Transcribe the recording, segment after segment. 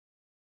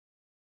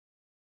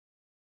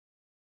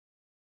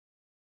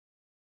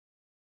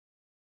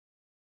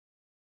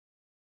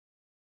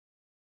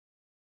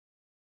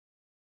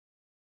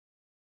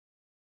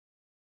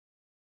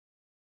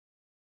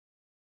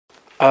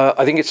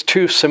I think it's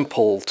too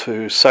simple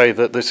to say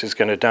that this is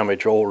going to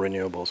damage all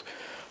renewables.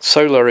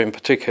 Solar in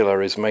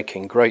particular is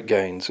making great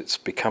gains. It's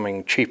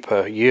becoming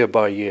cheaper year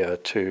by year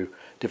to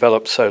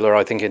develop solar.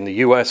 I think in the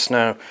US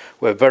now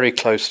we're very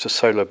close to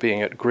solar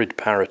being at grid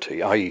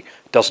parity, i.e.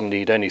 doesn't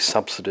need any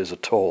subsidies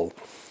at all.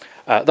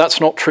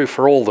 That's not true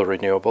for all the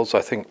renewables.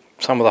 I think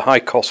some of the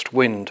high-cost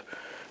wind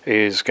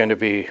is going to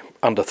be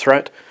under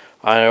threat.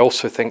 I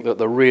also think that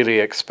the really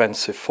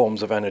expensive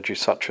forms of energy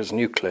such as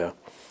nuclear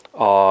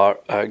are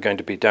going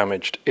to be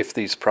damaged if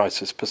these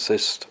prices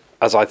persist,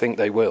 as I think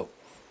they will.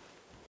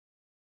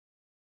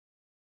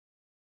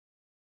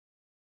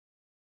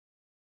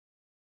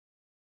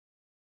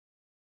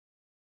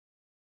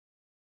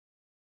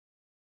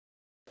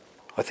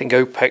 I think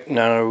OPEC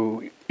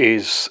now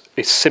is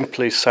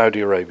simply Saudi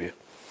Arabia,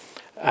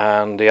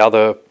 and the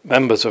other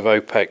members of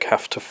OPEC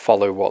have to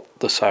follow what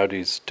the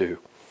Saudis do.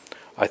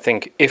 I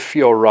think if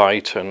you're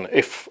right, and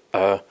if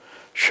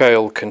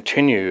shale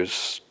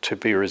continues to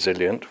be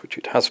resilient, which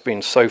it has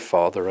been so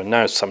far, there are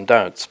now some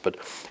doubts, but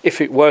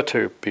if it were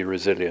to be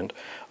resilient,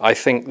 I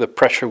think the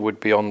pressure would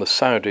be on the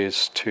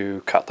Saudis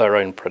to cut their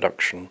own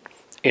production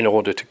in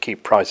order to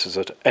keep prices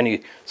at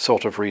any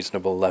sort of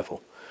reasonable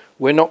level.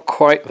 We're not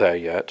quite there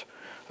yet,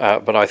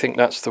 but I think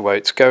that's the way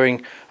it's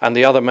going. And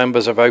the other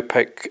members of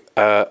OPEC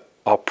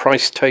are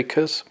price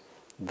takers.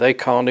 They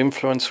can't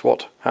influence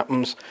what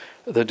happens.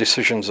 The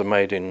decisions are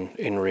made in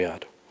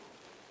Riyadh.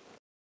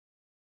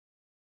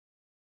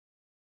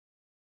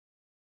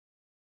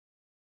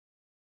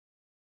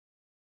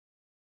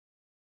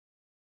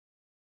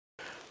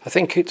 I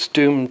think it's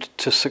doomed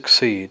to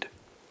succeed.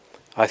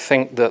 I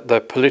think that the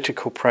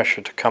political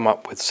pressure to come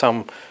up with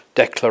some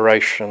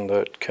declaration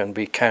that can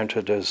be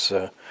counted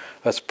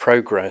as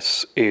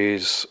progress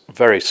is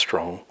very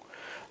strong.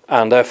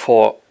 And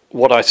therefore,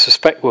 what I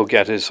suspect we'll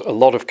get is a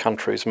lot of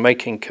countries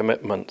making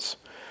commitments,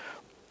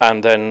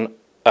 and then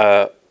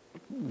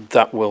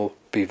that will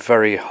be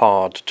very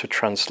hard to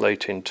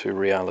translate into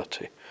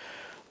reality.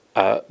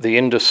 The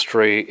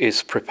industry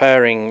is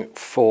preparing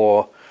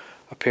for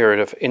a period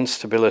of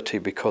instability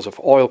because of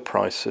oil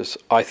prices.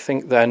 I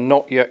think they're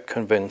not yet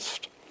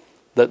convinced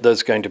that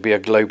there's going to be a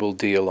global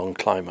deal on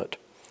climate.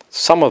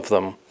 Some of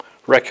them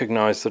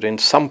recognize that in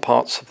some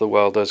parts of the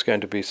world there's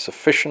going to be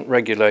sufficient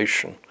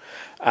regulation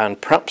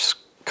and perhaps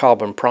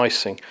carbon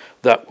pricing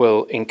that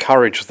will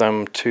encourage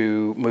them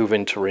to move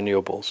into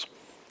renewables.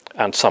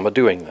 And some are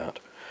doing that.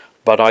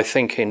 But I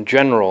think in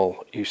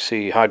general you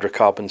see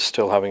hydrocarbons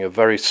still having a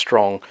very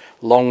strong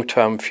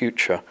long-term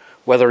future,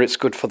 whether it's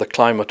good for the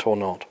climate or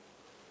not.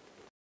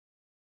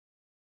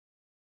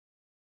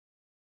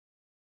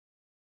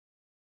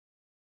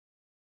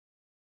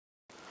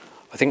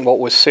 I think what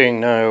we're seeing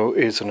now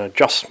is an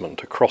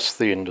adjustment across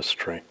the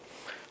industry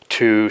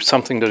to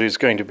something that is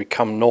going to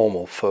become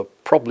normal for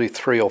probably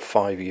 3 or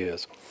 5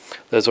 years.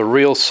 There's a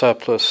real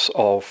surplus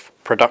of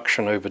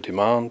production over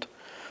demand,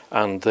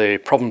 and the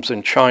problems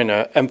in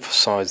China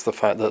emphasize the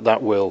fact that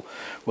that will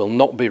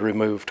not be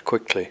removed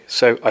quickly.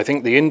 So I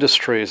think the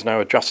industry is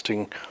now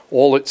adjusting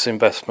all its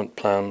investment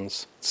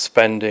plans,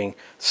 spending,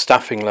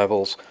 staffing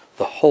levels.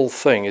 The whole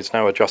thing is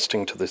now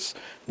adjusting to this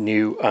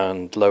new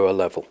and lower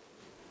level.